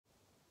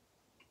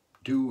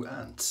Do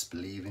ants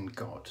believe in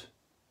God?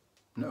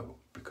 No,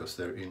 because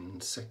they're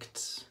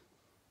insects.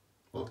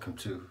 Welcome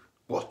to...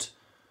 what?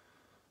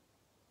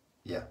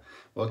 Yeah,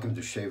 welcome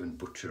to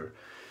Shave&Butcher.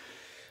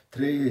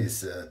 Today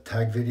is a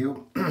tag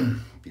video.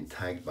 Been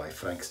tagged by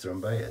Frank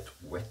Strömberg at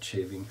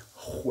Whetshsving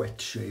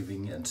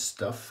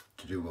Stuff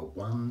to do a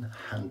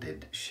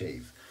one-handed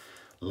shave.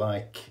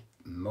 Like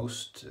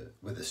most,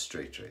 with a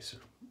straight razor.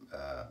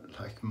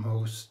 Like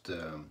most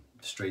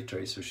straight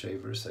razor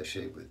shavers, I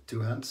shave with two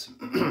hands.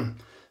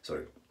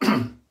 Sorry,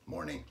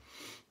 morning.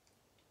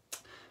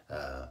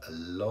 A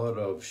lot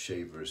of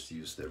shavers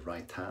use their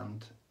right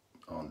hand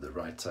on the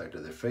right side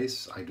of their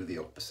face. I do the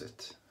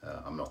opposite.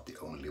 I'm not the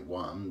only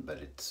one, but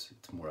it's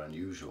more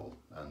unusual,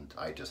 and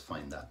I just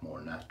find that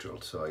more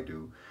natural. So I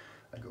go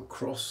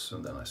cross,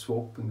 and then I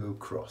swap and go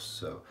cross.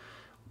 So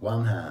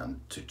one hand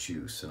to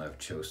choose, and I've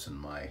chosen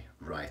my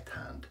right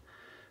hand.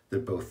 They're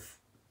both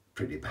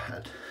pretty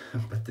bad,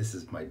 but this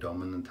is my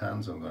dominant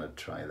hand, so I'm going to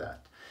try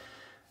that.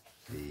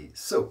 The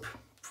soap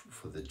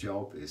for the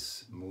job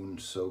is Moon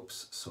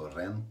Soap's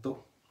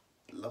Sorrento.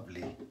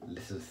 Lovely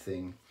little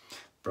thing.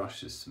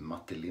 Brush is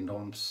Matti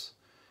Lindholm's,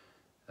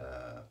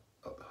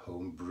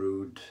 home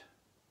brewed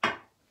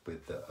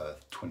with a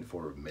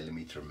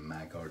 24mm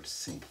Magard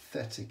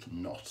synthetic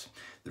knot.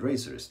 The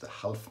razor is the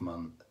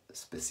Halfman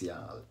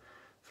Special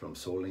from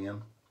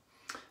Solingen,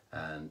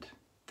 and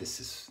this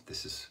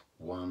is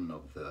one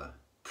of the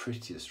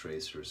prettiest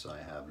razors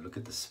I have. Look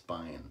at the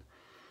spine.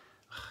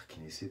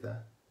 Can you see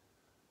that?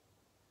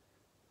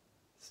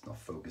 It's not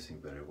focusing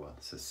very well.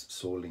 It says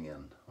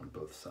Solingen on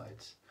both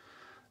sides.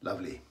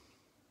 Lovely.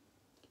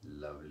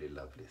 Lovely,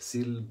 lovely.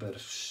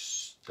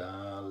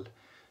 Silberstahl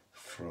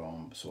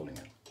from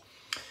Solingen.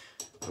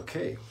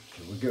 Okay,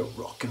 here we go.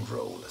 Rock and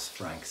roll, as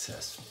Frank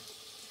says.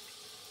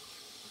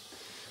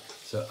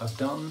 So I've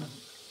done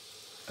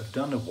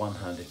a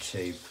one-handed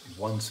shave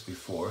once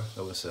before.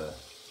 That was a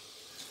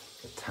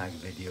tag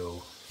video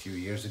a few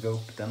years ago,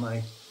 but then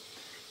I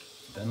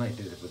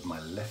did it with my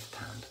left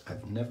hand.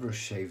 I've never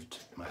shaved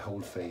my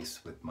whole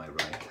face with my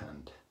right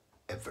hand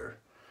ever.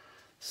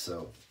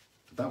 So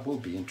that will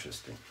be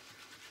interesting.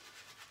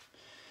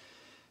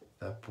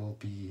 That will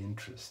be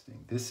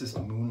interesting. This is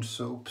Moon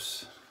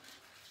Soap's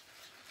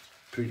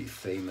pretty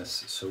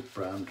famous soap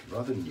brand,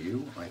 rather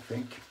new, I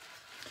think.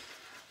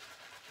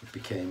 It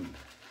became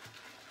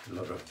a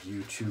lot of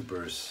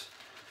YouTubers'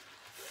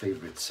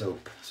 favorite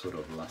soap sort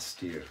of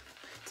last year.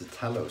 It's a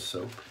tallow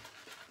soap,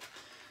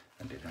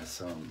 and it has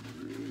some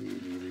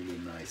really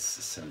nice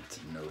scent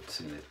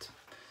notes in it.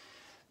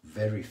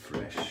 Very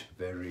fresh,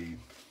 very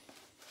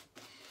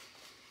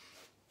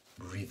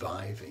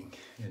reviving,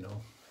 you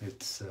know.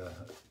 It's a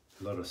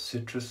lot of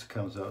citrus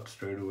comes out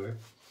straight away.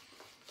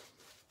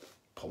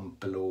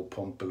 Pompelo,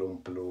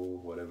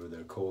 whatever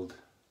they're called.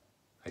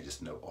 I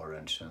just know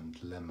orange and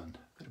lemon.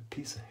 Got a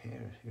piece of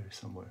hair here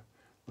somewhere.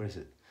 Where is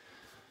it?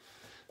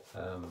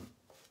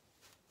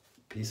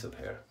 Piece of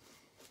hair.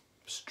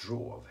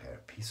 Straw of hair.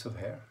 Piece of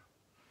hair.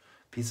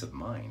 Piece of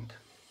mind.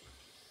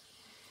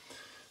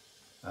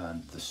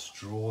 And the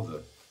straw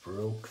that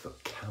broke the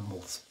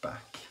camel's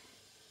back.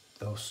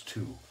 Those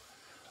two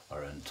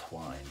are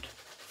entwined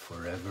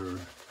forever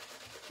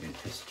in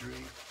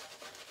history.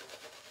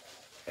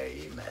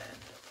 Amen.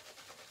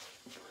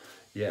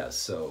 Yeah,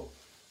 so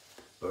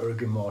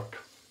bergamot,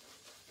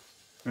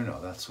 you know,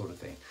 that sort of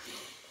thing.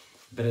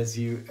 But as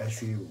you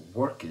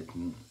work it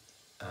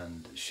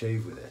and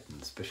shave with it,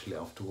 and especially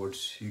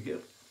afterwards,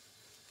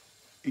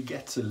 it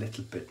gets a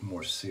little bit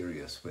more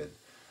serious with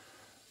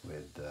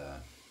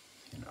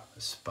you know, a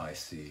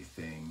spicy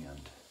thing,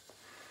 and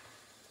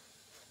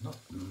not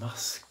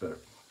musk, but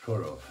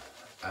sort of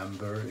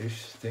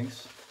amber-ish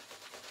things.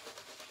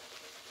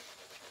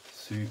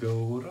 So you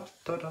go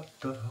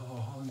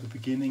ra-ta-da-ta-da in the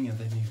beginning, and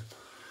then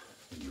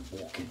you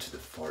walk into the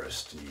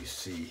forest, and you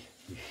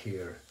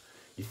hear,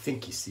 you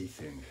think you see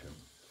things, and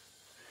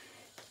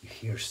you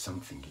hear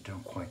something, you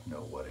don't quite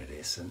know what it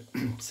is, and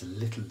it's a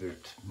little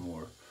bit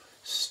more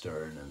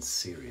stern and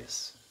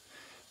serious.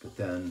 But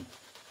then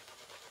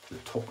the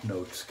top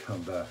notes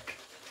come back,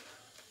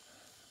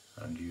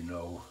 and you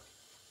know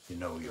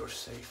you're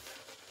safe.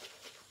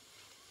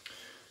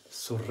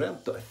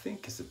 Sorrento, I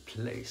think, is a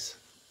place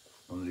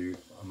on the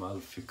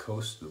Amalfi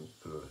coast,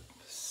 the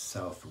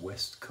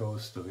southwest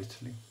coast of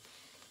Italy.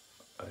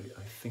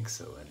 I think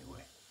so,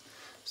 anyway.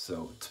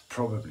 So it's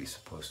probably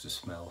supposed to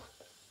smell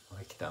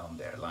like down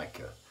there, like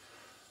a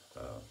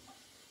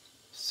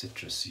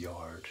citrus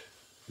yard.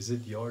 Is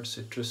it yard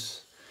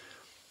citrus?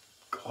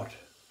 God,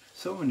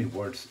 so many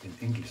words in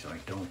English I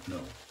don't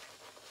know.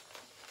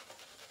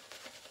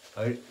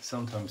 I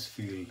sometimes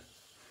feel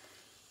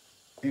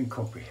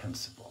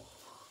incomprehensible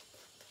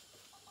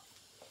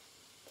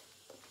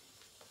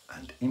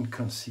and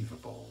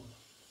inconceivable.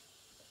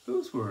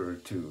 Those were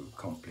two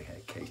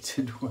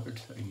complicated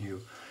words I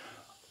knew.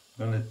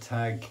 I'm gonna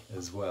tag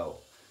as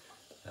well,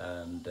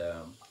 and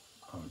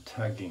I'm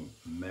tagging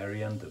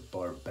Marian the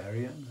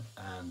Barbarian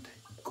and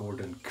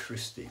Gordon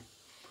Christie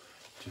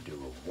to do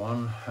a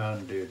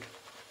one-handed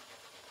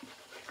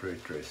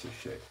straight razor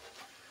shave.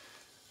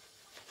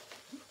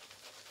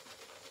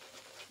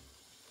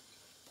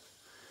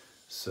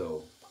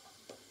 So,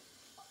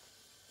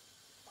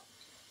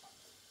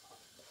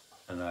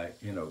 and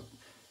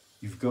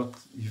you've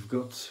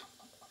got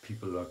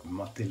people like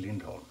Matti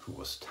Lindholm, who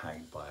was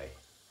tagged by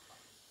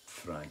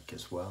Frank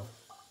as well,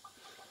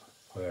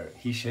 where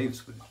he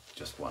shaves with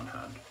just one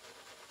hand,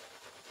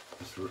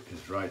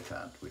 his right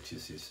hand, which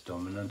is his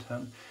dominant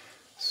hand.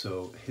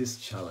 So his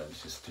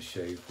challenge is to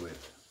shave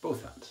with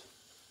both hands.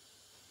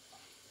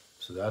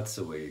 So that's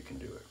the way you can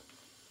do it.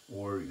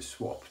 Or you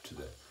swap to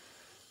the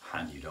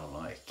hand you don't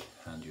like,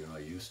 hand you're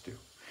not used to.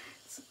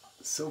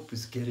 Soap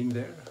is getting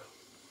there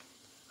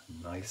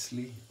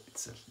nicely.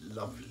 It's a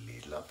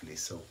lovely, lovely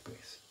soap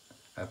base.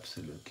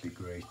 Absolutely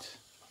great.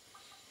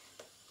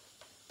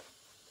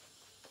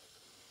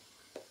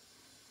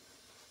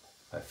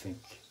 I think,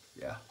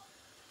 yeah.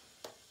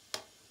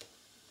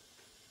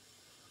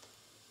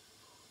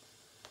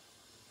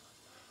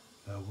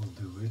 That will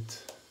do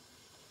it.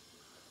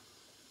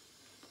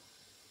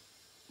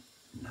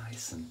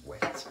 Nice and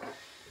wet.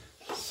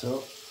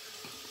 So,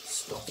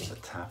 stop the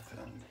tap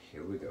and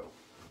here we go.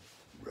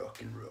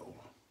 Rock and roll.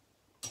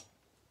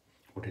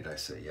 What did I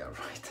say? Yeah,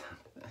 right.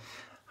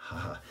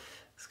 Haha.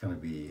 It's gonna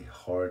be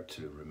hard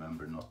to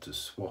remember not to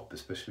swap,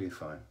 especially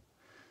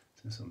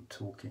since I'm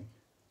talking.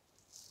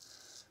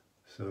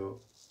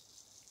 So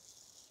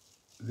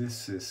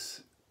this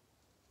is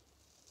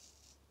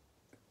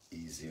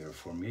easier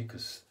for me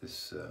because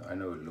this, I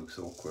know it looks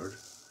awkward.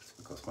 It's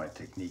because my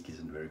technique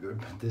isn't very good,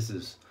 but this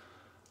is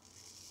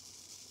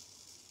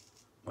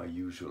my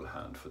usual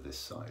hand for this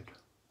side.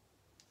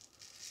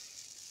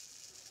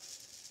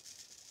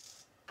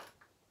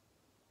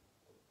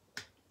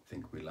 I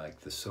think we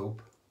like the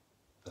soap,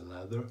 the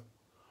lather.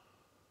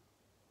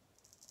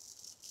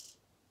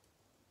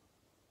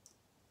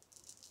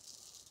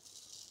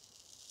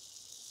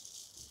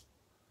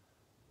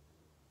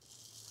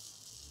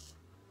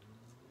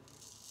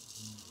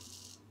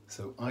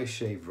 So I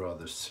shave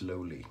rather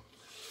slowly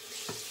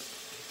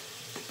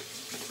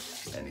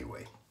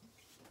anyway,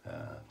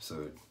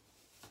 so it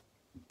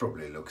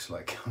probably looks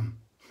like I'm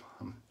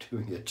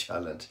doing a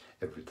challenge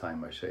every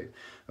time I shave.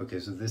 Okay,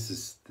 so this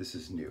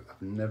is new.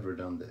 I've never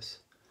done this.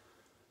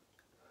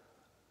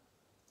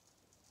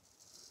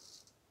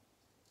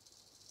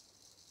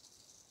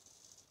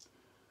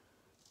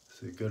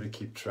 So you got to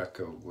keep track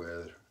of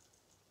where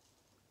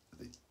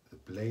the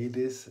blade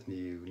is, and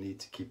you need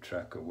to keep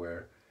track of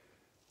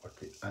what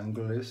the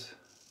angle is.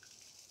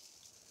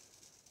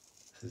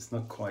 So it's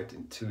not quite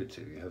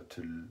intuitive. You have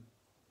to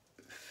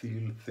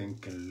feel,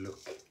 think, and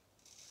look.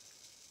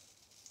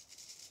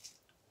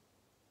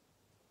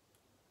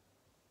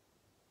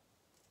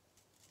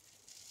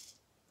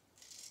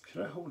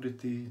 Should I hold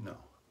it no.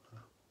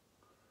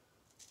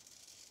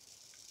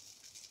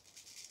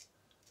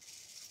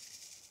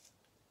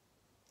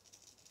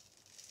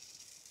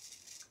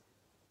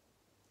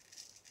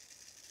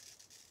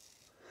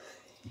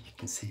 You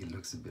can see it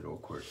looks a bit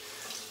awkward.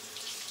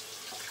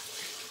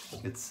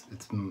 It's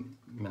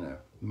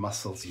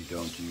muscles you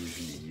don't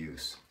usually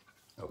use.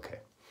 Okay.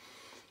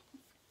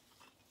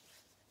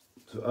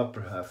 So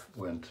upper half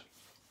went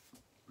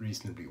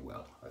reasonably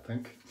well, I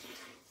think.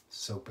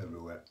 Soap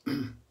everywhere.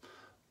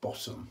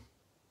 Bottom.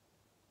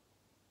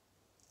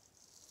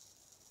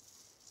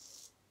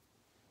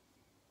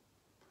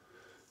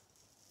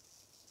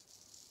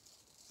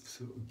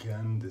 So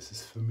again, this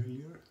is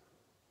familiar.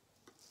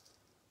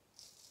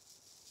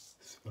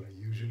 This is what I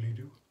usually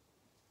do.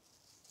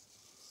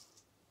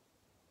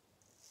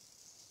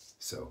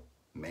 So,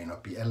 may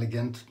not be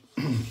elegant,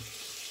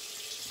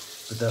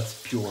 but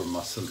that's pure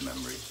muscle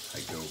memory. I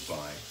go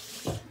by.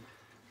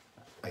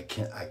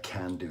 I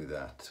can do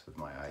that with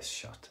my eyes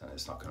shut, and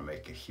it's not going to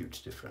make a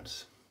huge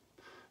difference.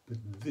 But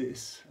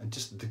this, and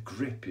just the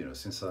grip,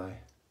 since I'm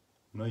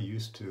not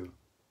used to.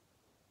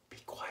 Be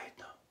quiet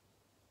now.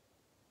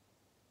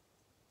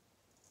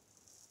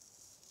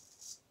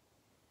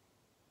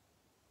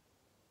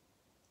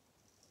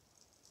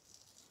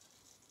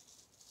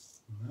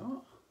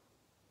 No.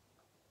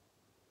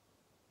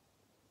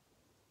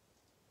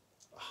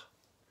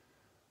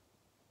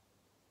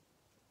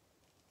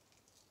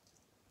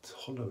 It's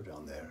hollow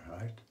down there,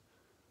 right?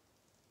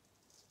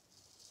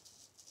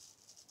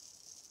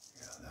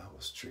 Yeah, that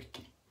was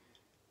tricky.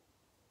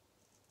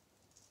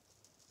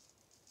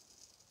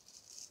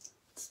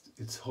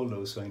 It's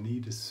hollow, so I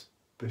need a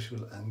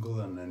special angle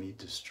and I need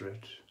to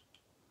stretch.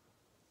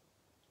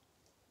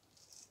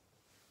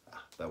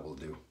 That will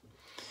do.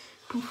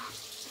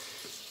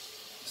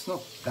 It's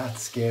not that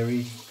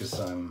scary because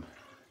I'm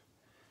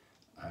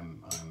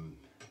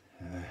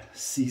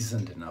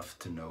seasoned enough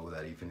to know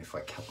that even if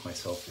I cut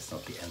myself, it's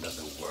not the end of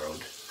the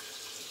world.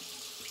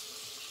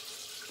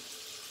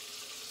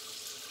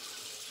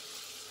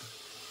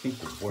 I think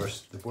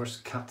the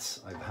worst cuts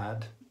I've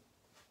had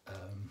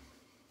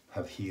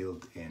have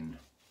healed in,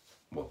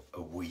 well,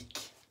 a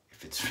week,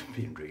 if it's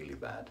been really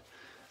bad.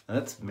 And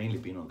that's mainly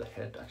been on the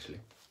head, actually.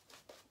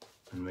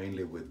 And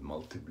mainly with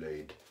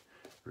multi-blade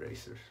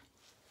razors.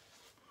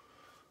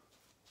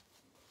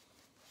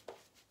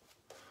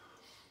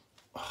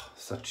 Oh,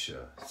 such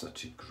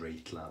a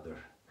great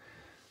lather.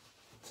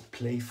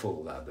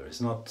 playful lather.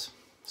 It's not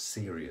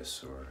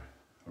serious or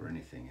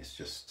anything. It's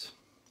just,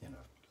 you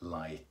know,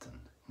 light and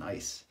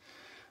nice.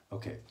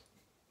 Okay,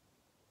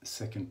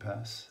 second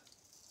pass,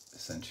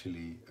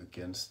 essentially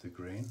against the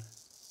grain.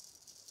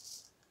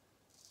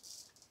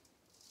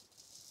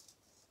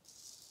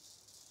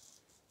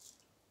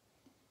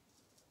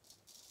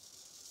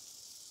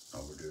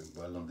 Oh, we're doing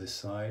well on this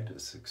side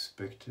as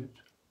expected.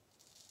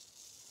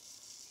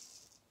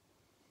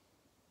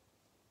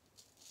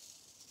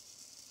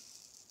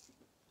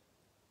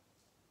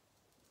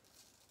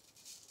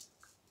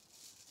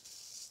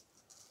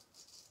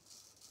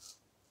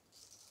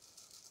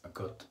 I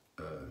got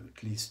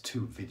at least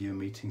 2 video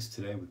meetings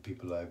today with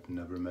people I've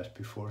never met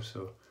before,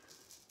 so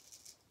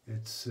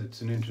it's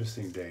an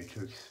interesting day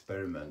to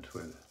experiment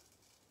with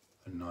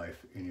a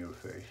knife in your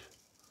face.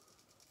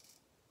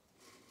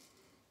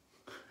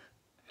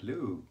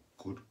 Hello,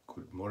 good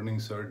morning,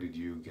 sir. Did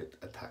you get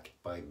attacked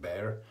by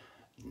bear?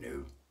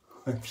 No,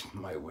 that's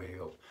my way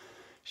of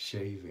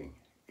shaving,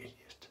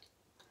 idiot.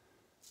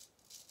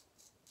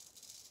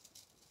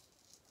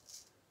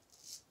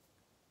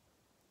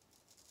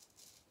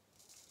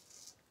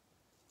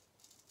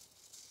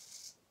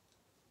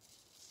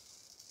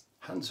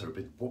 Hands are a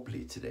bit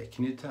wobbly today,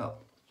 can you tell?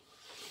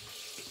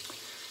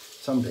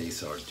 Some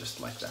days are just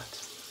like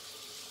that.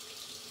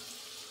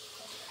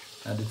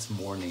 And it's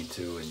morning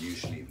too, and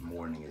usually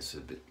morning is a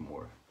bit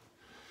more,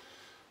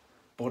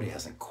 body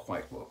hasn't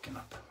quite woken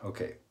up.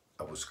 Okay,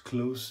 I was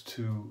close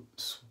to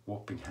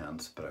swapping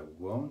hands, but I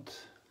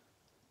won't.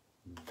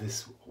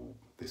 This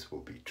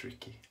will be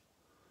tricky.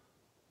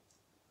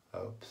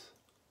 Oops.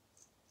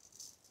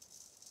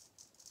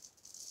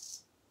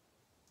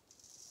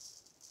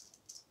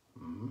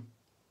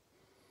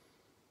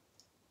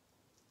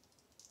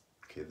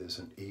 Okay, there's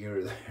an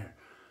ear there.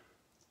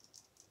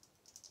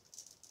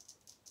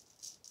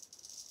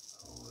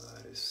 Oh,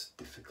 that is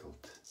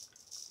difficult.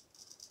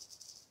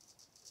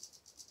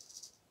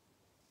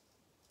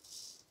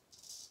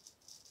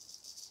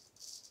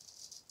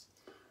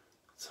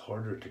 It's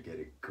harder to get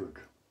it good.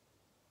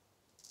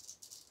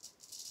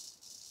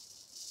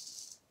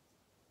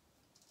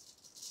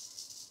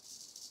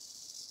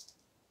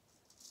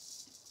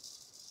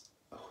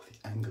 Oh,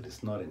 the angle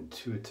is not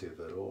intuitive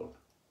at all.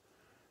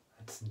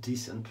 It's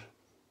decent.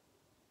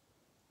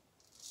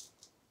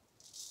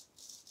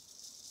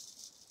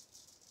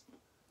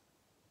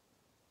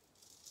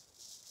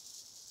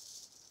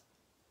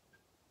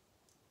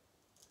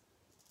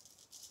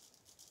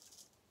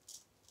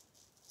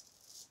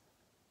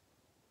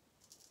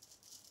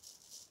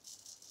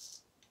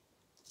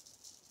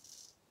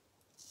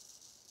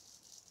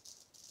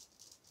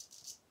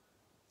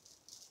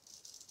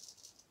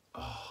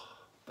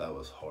 That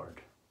was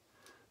hard,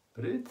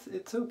 but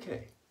it's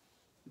okay.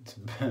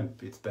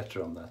 It's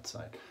better on that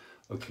side.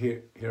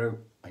 Okay, here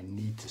I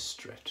need to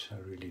stretch. I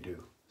really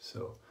do.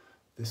 So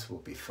this will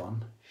be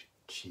fun.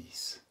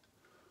 Jeez.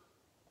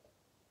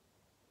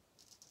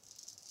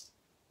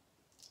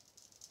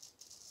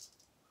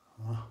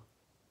 Huh.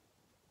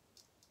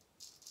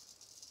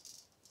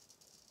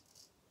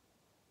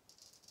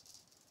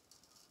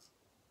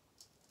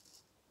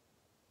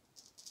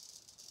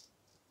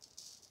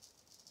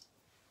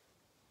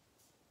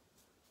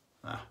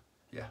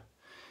 Yeah,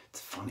 it's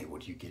funny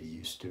what you get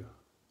used to.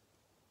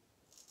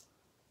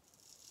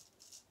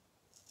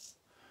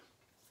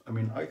 I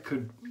mean, I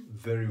could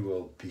very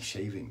well be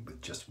shaving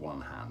with just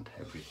one hand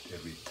every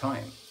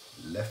time,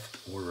 left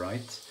or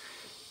right,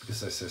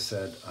 because as I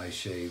said, I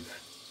shave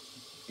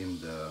in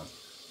a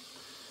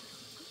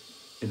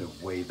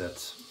way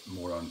that's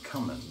more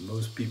uncommon.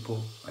 Most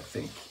people, I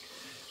think,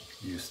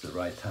 use the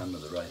right hand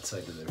on the right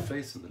side of their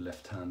face and the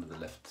left hand on the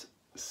left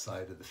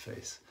side of the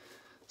face.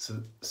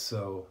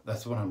 So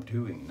that's what I'm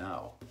doing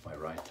now with my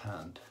right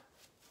hand.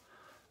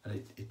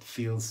 And it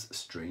feels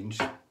strange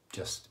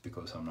just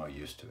because I'm not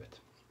used to it.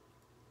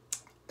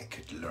 I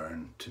could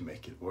learn to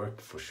make it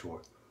work for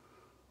sure.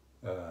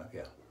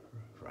 Yeah,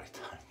 right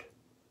hand.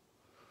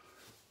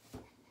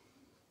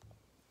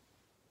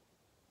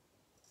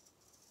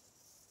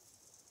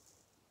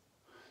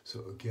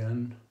 So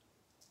again,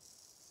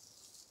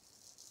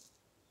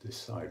 this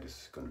side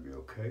is going to be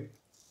okay.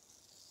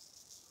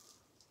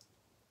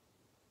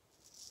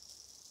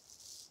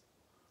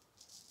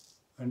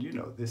 And you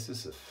know, this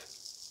is a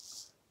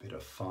bit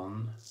of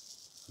fun.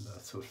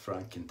 That's what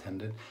Frank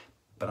intended.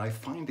 But I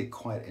find it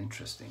quite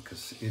interesting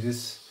because it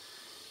is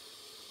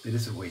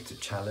a way to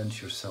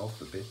challenge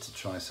yourself a bit, to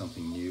try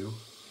something new.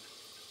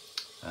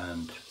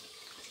 And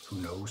who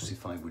knows,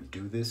 if I would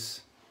do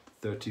this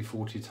 30,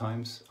 40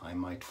 times, I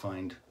might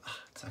find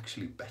it's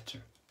actually better.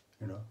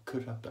 You know,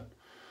 could happen.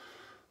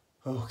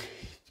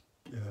 Okay,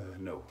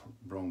 no,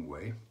 wrong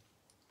way.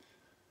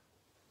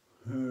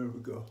 There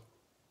we go.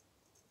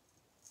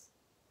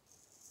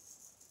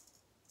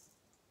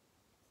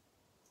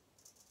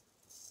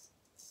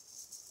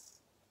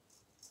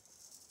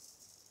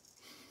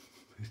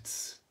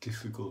 It's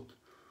difficult.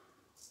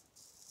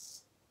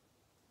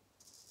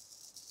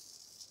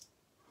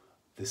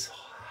 This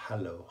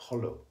hollow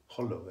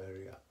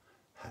area.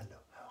 Hollow.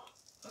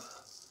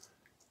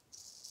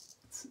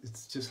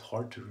 it's just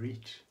hard to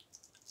reach.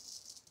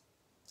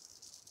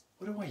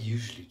 What do I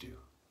usually do?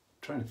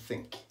 I'm trying to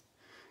think,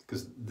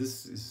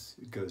 because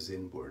it goes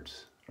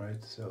inwards,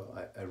 right? So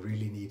I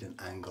really need an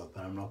angle,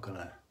 but I'm not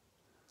gonna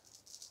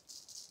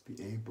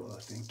be able, I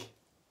think.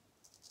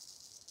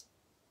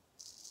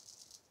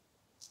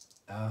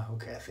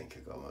 Okay, I think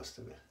I got most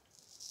of it.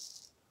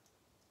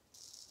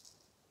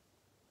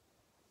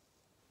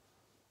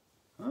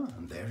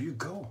 And there you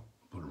go.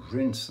 We'll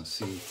rinse and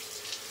see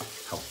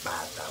how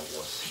bad that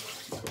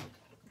was.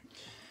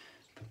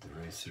 Put the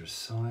razor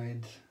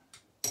aside.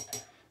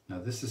 Now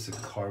this is a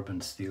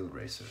carbon steel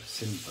razor,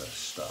 silver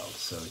style,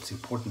 so it's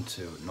important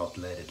to not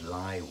let it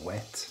lie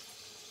wet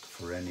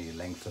for any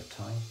length of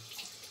time.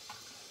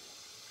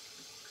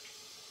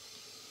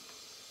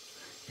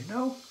 You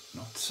know,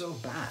 not so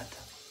bad.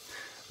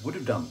 Would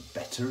have done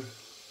better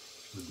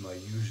with my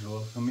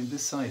usual. I mean,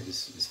 this side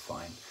is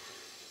fine.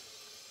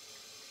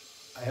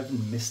 I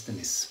haven't missed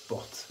any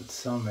spots, but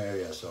some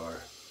areas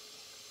are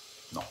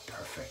not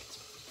perfect.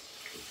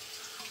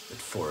 But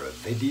for a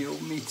video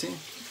meeting,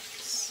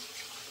 it's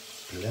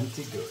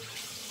plenty good.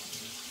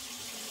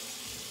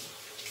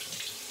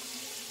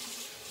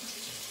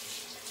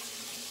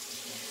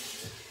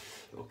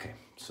 Okay,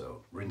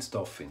 so rinsed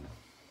off in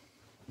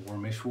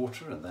warmish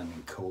water and then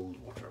in cold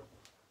water.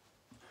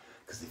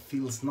 Because it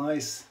feels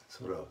nice,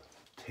 sort of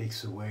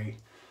takes away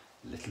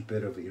a little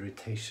bit of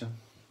irritation.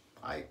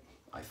 I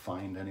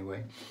find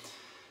anyway.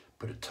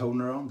 Put a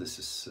toner on. This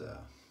is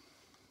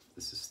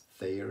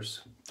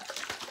Thayer's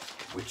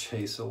Witch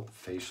Hazel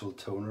facial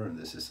toner, and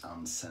this is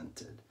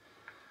unscented.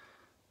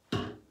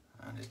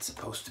 And it's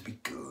supposed to be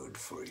good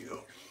for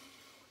you.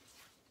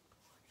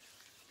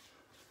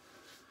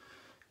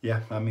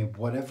 Yeah, I mean,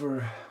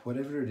 whatever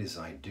it is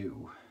I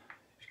do,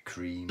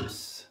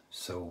 creams,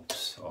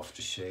 soaps,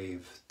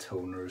 aftershave,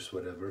 toners,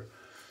 whatever.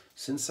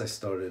 Since I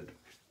started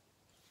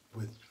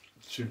with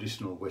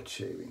traditional wet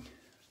shaving,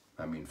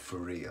 I mean for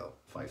real,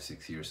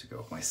 5-6 years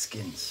ago, my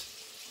skin's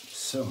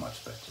so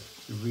much better.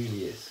 It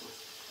really is.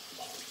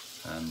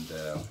 And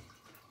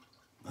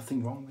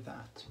nothing wrong with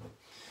that.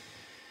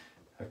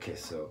 Okay,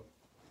 so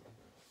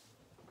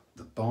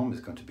the balm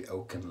is going to be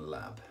Oaken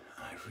Lab.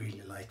 I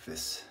really like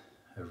this.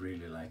 I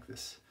really like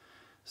this.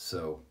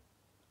 So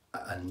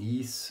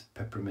anise,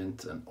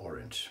 peppermint and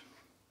orange.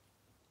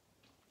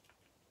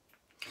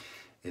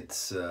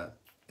 It's a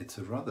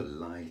rather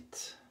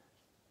light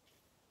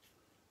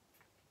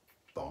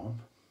balm,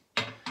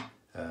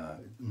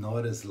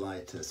 not as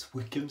light as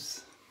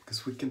Wickham's,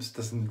 because Wickham's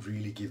doesn't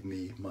really give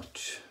me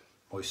much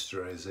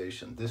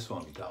moisturization. This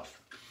one does,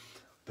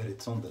 but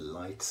it's on the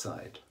light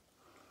side,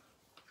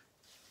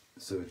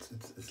 so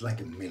it's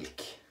like a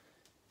milk.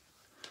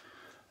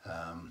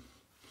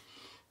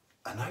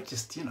 And I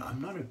just, you know, I'm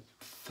not a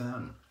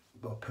fan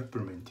of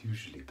peppermint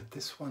usually, but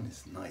this one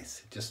is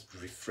nice. It just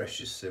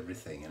refreshes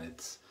everything, and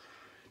it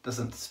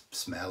doesn't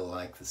smell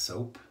like the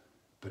soap,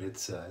 but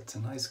it's a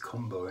nice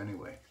combo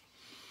anyway.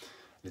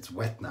 It's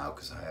wet now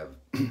because I have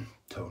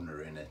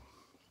toner in it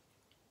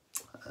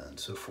and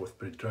so forth,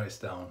 but it dries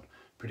down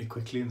pretty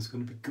quickly and it's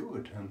going to be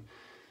good. And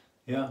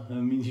yeah, I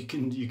mean, you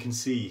can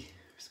see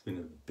it's been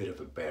a bit of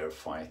a bear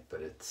fight,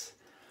 but it's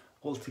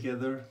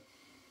altogether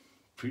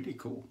pretty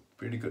cool,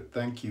 pretty good.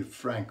 Thank you,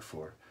 Frank,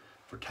 for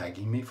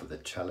tagging me for the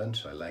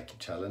challenge. I like a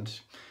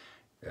challenge.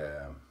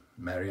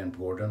 Marianne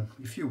Warden,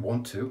 if you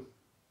want to,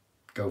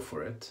 go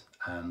for it.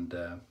 And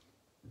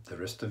the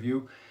rest of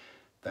you,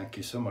 thank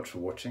you so much for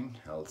watching.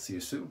 I'll see you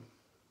soon.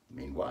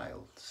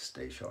 Meanwhile,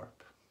 stay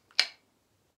sharp.